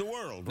change the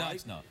world, right? No,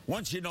 it's not.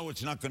 Once you know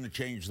it's not going to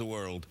change the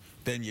world,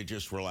 then you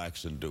just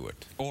relax and do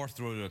it. Or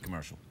throw it to a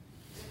commercial.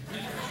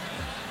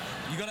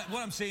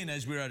 What I'm saying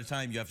is, we're out of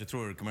time. You have to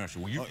throw it to a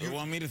commercial. You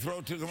want me to throw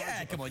it to a commercial?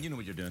 Yeah, come on. You know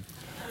what you're doing.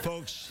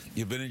 Folks,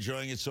 you've been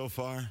enjoying it so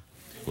far?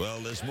 Well,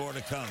 there's more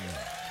to come.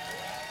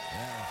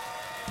 Yeah.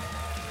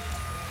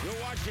 You're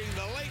watching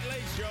The Late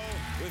Late Show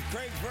with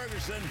Craig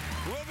Ferguson.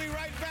 We'll be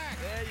right back.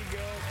 There you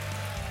go.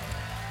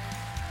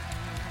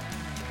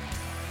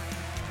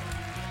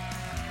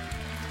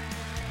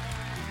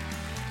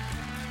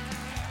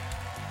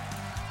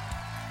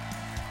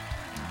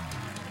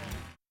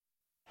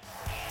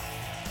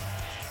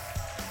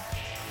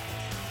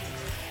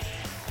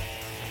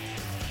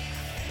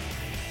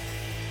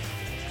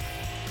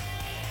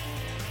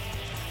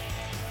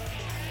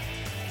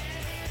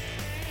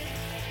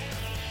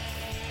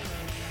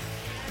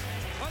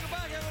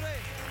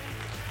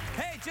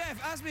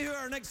 Jeff, ask me who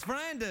our next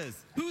friend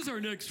is. Who's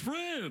our next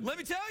friend? Let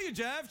me tell you,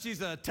 Jeff,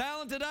 she's a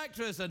talented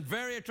actress and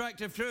very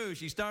attractive too.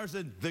 She stars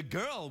in The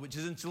Girl, which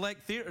is in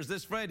select theaters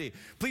this Friday.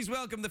 Please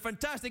welcome the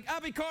fantastic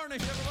Abbie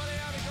Cornish, everybody.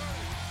 Abbie Cornish.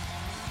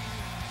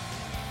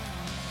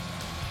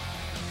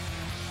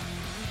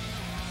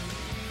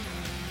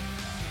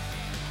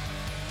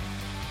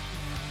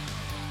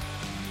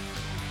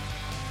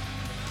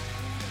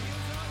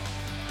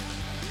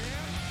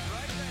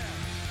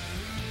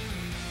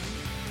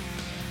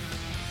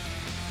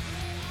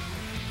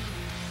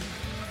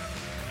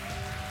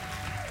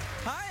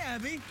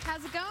 Abbie.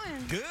 How's it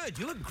going? Good.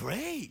 You look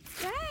great.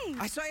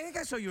 Thanks. I think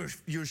I saw your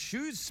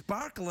shoes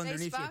sparkle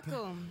underneath your... They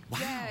sparkle. Wow.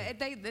 Yeah,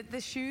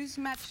 the shoes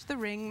match the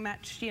ring,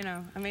 match, you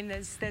know. I mean,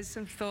 there's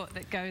some thought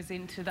that goes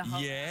into the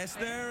whole... Yes,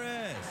 there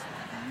is.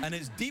 And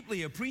it's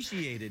deeply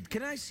appreciated.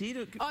 Can I see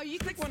it? Oh, you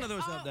click one of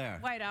those up there.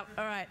 Wait up.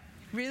 All right.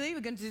 Really?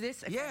 We're going to do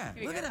this? Okay, yeah.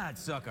 Look at that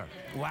sucker.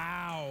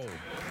 Wow.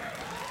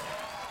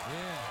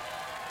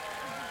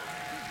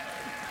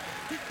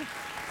 Yeah.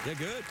 They're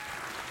good.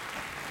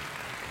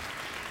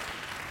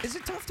 Is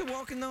it tough to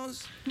walk in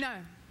those? No.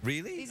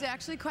 Really? These are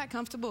actually quite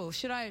comfortable.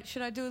 Should I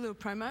do a little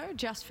promo?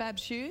 Just Fab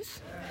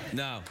shoes?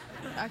 No.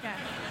 Okay.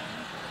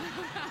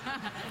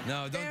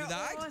 No, don't do that.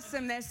 They're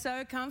awesome. They're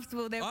so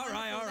comfortable. They're all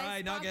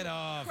right. Now get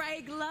off.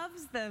 Craig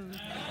loves them.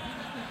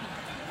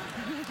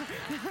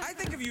 I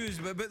think of you as,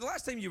 but the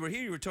last time you were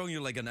here, you were talking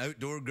you're like an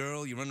outdoor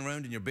girl. You run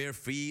around in your bare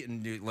feet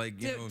and you like,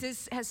 you know.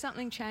 Has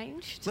something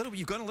changed?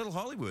 You've gone a little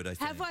Hollywood, I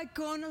think. Have I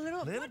gone a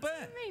little? Little bit. What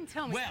do you mean?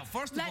 Tell me. Well,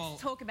 first of all,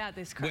 let's talk about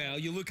this, Craig. Well,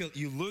 you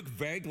look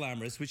very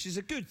glamorous, which is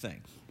a good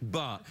thing.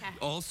 But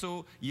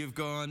also, you've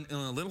gone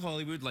a little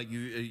Hollywood, like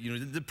you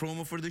did the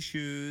promo for the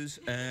shoes,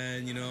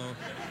 and you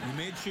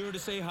made sure to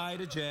say hi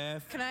to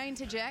Jeff. Can I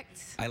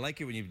interject? I like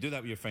it when you do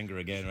that with your finger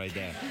again, right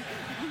there.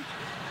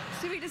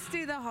 Should we just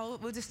do the whole?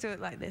 We'll just do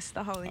it like this.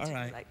 The whole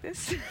interview like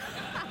this.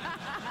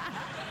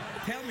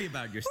 Tell me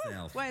about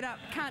yourself. Wait up,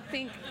 can't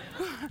think.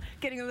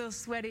 Getting a little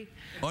sweaty.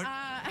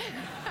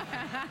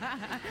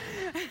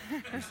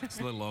 It's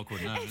a little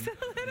awkward now. It's a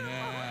little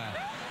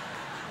awkward.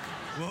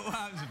 What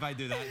happens if I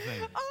do that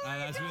thing? Oh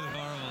that's really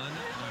horrible, isn't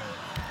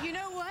it? You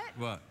know what?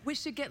 What? We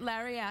should get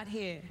Larry out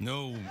here.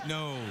 No.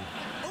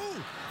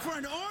 Oh, for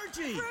an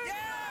orgy.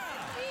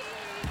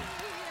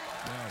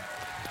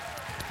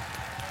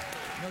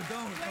 No,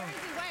 don't. Where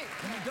is he? Wait.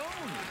 No,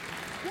 don't.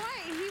 Why?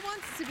 He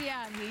wants to be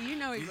out here. You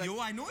know he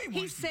wants. I know he wants.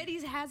 He said he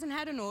hasn't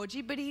had an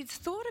orgy, but he's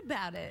thought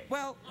about it.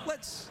 Well,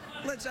 let's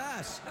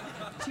ask.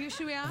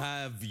 Should we ask?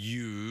 Have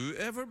you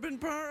ever been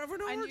part of an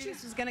orgy? I knew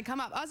this was going to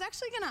come up. I was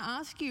actually going to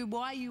ask you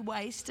why you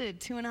wasted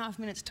 2.5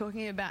 minutes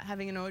talking about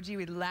having an orgy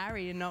with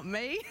Larry and not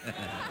me.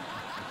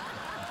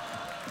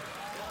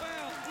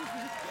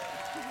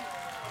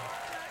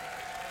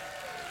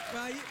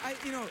 Well,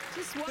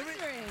 just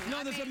wondering.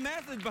 There's a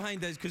method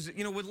behind this because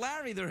with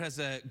Larry there has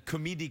a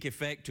comedic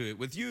effect to it.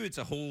 With you, it's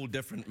a whole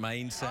different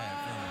mindset.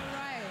 Oh,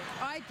 right.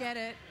 I get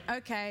it.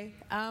 Okay.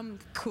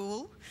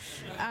 Cool.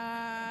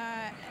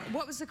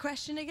 What was the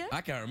question again?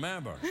 I can't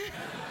remember.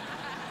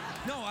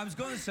 No, I was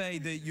going to say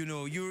that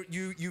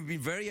you've been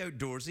very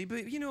outdoorsy,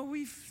 but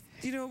we've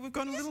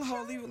gone a little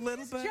Hollywood, a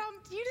little bit.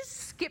 You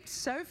just skipped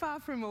so far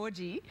from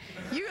orgy.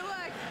 You were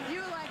like,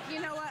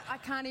 you know what? I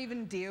can't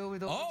even deal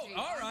with orgy. Oh,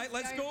 all right,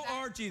 let's go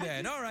orgy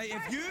then. All right,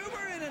 if you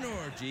were in an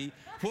orgy,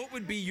 what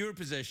would be your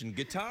position?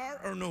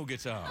 Guitar or no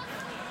guitar?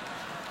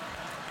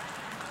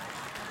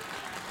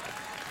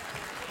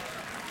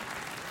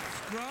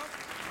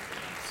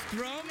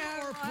 Strum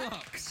or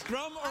pluck?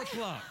 Strum or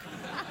pluck?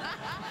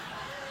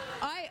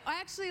 I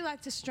actually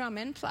like to strum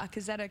and pluck.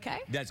 Is that okay?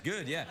 That's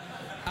good, yeah.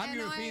 I'm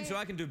European, so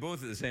I can do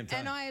both at the same time.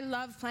 And I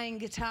love playing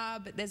guitar,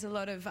 but there's a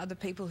lot of other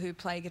people who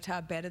play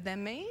guitar better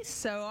than me.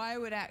 So I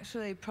would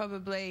actually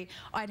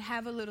I'd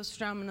have a little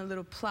strum and a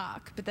little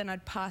pluck, but then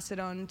I'd pass it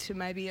on to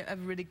maybe a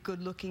really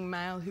good-looking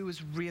male who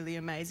was really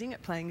amazing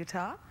at playing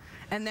guitar,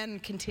 and then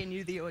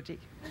continue the orgy.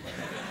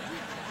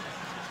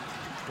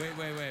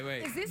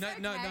 Wait. Is this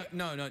okay?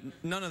 No,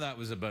 none of that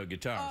was about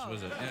guitars,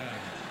 was it? Yeah.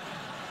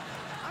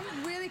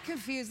 I'm really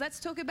confused. Let's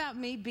talk about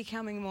me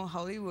becoming more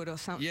Hollywood or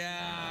something.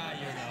 Yeah,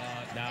 you're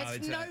not. No,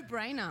 it's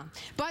no-brainer.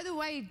 By the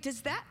way,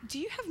 do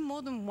you have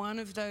more than one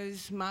of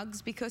those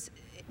mugs? Because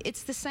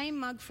it's the same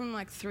mug from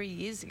like 3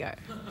 years ago.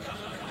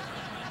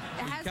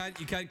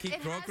 You can't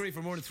keep crockery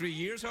for more than 3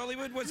 years,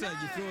 Hollywood? What's that?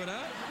 You throw it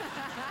out?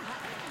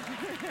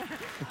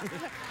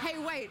 Hey,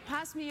 wait,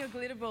 pass me your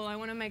glitter ball. I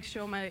want to make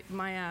sure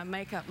my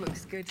makeup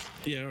looks good.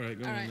 Yeah, all right,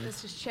 go All on right, then.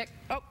 let's just check.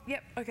 Oh,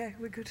 yep, okay,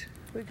 we're good.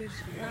 We're good.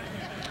 All right.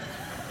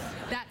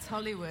 That's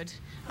Hollywood.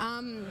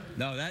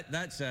 No,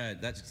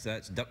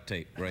 that's duct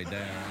tape right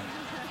there.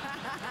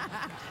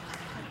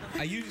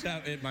 I use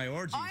that at my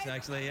orgies,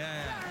 actually. Yeah.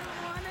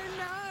 I want to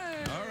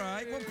know. All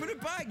right, well, put it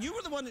back. You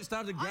were the one that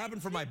started grabbing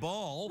for my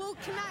ball. Well,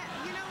 can I?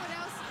 You know what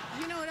else?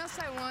 You know what else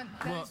I want?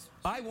 Well,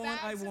 I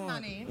want. bags of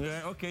money.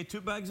 Yeah, okay,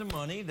 2 bags of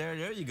money.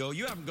 There you go.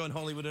 You haven't gone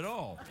Hollywood at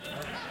all.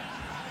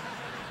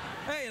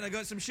 Hey, and I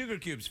got some sugar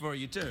cubes for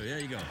you too. There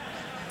you go.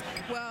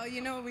 Well,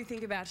 you know what we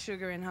think about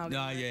sugar in Hollywood.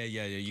 No, yeah.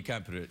 You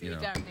can't put it. You know,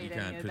 don't need you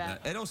can't any of put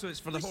that. And also, it's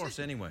for the horse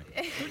anyway.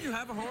 Don't you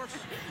have a horse?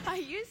 I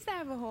used to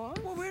have a horse.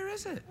 Well, where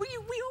is it? We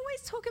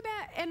always talk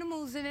about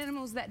animals and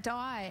animals that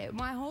die.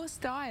 My horse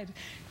died.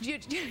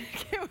 Can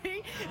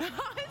we?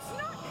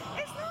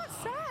 It's not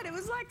sad. It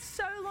was like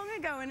so long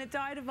ago and it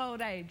died of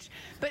old age.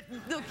 But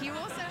look, you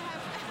also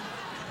have...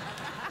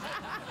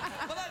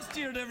 Well, that's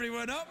cheered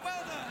everyone up.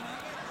 Well done.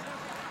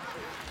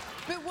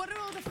 But what are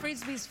all the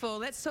frisbees for?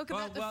 Let's talk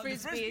about Well, the the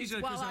frisbees frisbees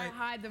are while 'cause I I-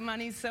 hide the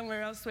money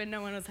somewhere else where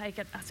no one will take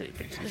it.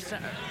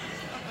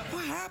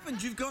 What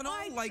happened? You've gone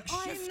all like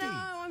shifty. I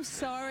know, I'm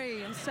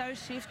sorry. I'm so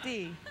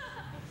shifty.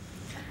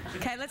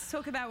 Okay, let's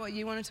talk about what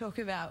you want to talk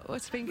about.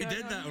 What's been We going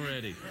did on? that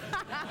already.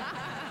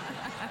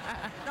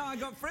 No, I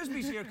got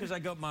frisbees here because I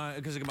got my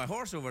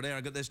horse over there.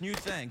 I got this new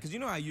thing because you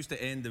know I used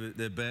to end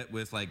the bit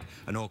with like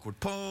an awkward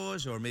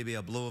pause or maybe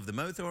a blow of the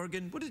mouth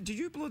organ. Did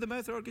you blow the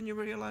mouth organ? You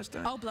were here last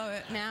time. I'll blow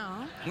it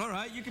now. All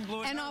right, you can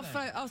blow it. And now,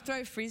 then. I'll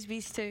throw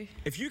frisbees too.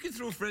 If you can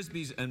throw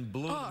frisbees and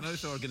blow the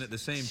mouth organ at the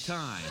same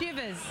time.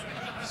 Shivers.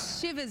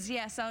 Shivers,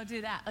 yes, I'll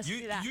do that. Let's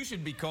do that. You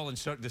should be calling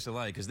Cirque du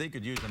Soleil because they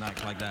could use an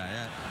act like that.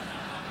 Yeah.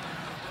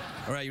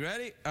 All right, you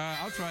ready?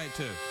 I'll try it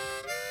too.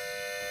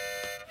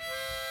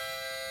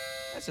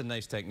 That's a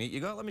nice technique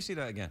you got. Let me see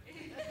that again.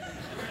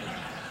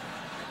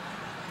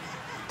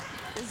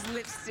 There's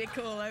lipstick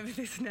all over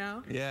this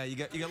now. Yeah, you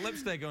got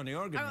lipstick on the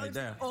organ Oh, right it's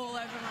there. all over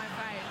my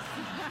face.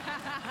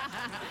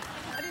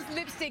 I just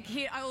lipstick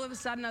here. All of a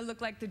sudden, I look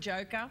like the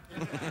Joker.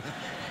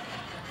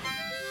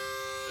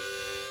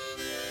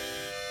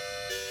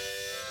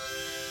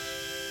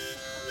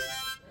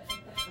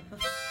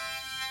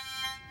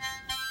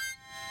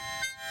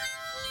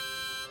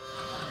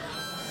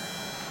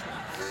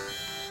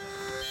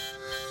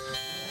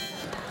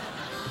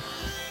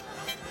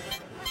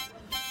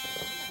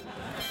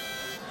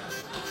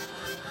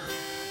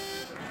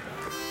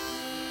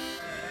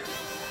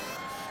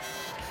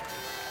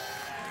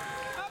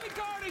 Happy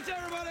Carnies,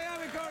 everybody!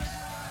 Happy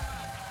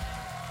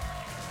Carnies!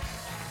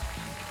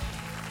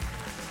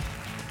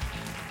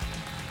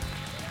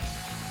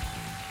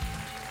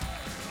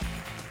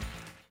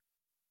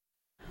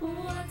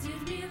 What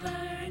did we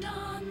learn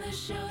on the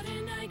show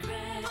tonight,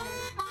 Greg?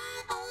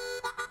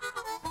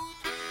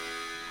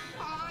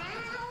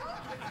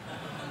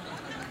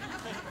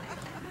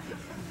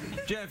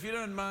 Jeff, you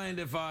don't mind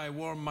if I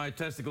warm my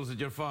testicles at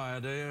your fire,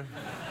 do you?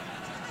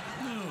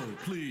 No,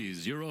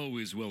 please. You're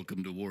always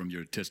welcome to warm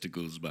your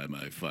testicles by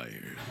my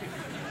fire.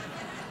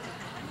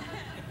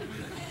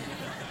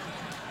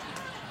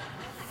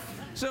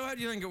 So how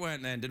do you think it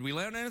went then? Did we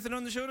learn anything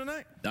on the show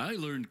tonight? I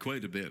learned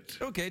quite a bit.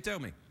 Okay, tell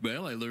me.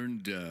 Well, I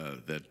learned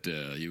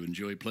that you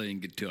enjoy playing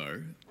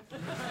guitar.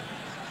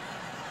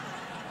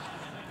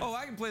 Oh,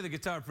 I can play the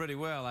guitar pretty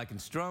well. I can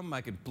strum,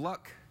 I can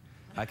pluck,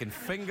 I can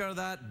finger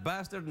that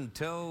bastard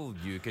until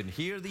you can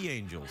hear the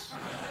angels.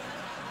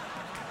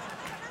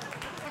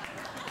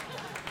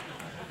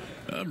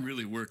 I'm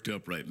really worked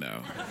up right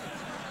now.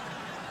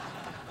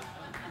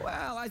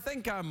 Well, I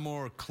think I'm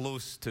more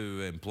close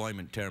to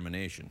employment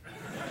termination.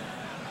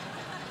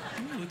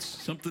 Well, it's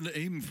something to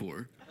aim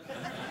for.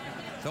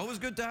 It's always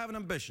good to have an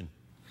ambition.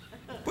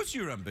 What's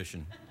your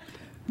ambition?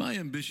 My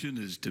ambition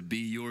is to be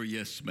your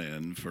yes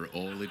man for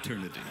all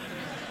eternity.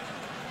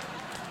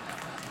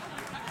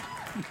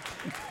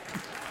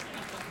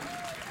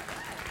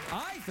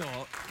 I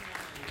thought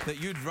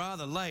that you'd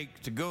rather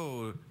like to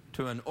go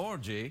to an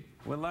orgy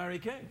with Larry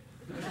King.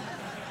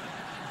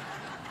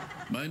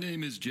 My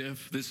name is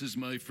Jeff. This is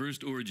my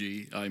first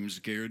orgy. I'm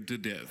scared to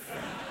death.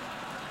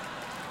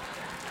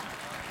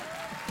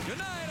 Good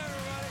night, everyone.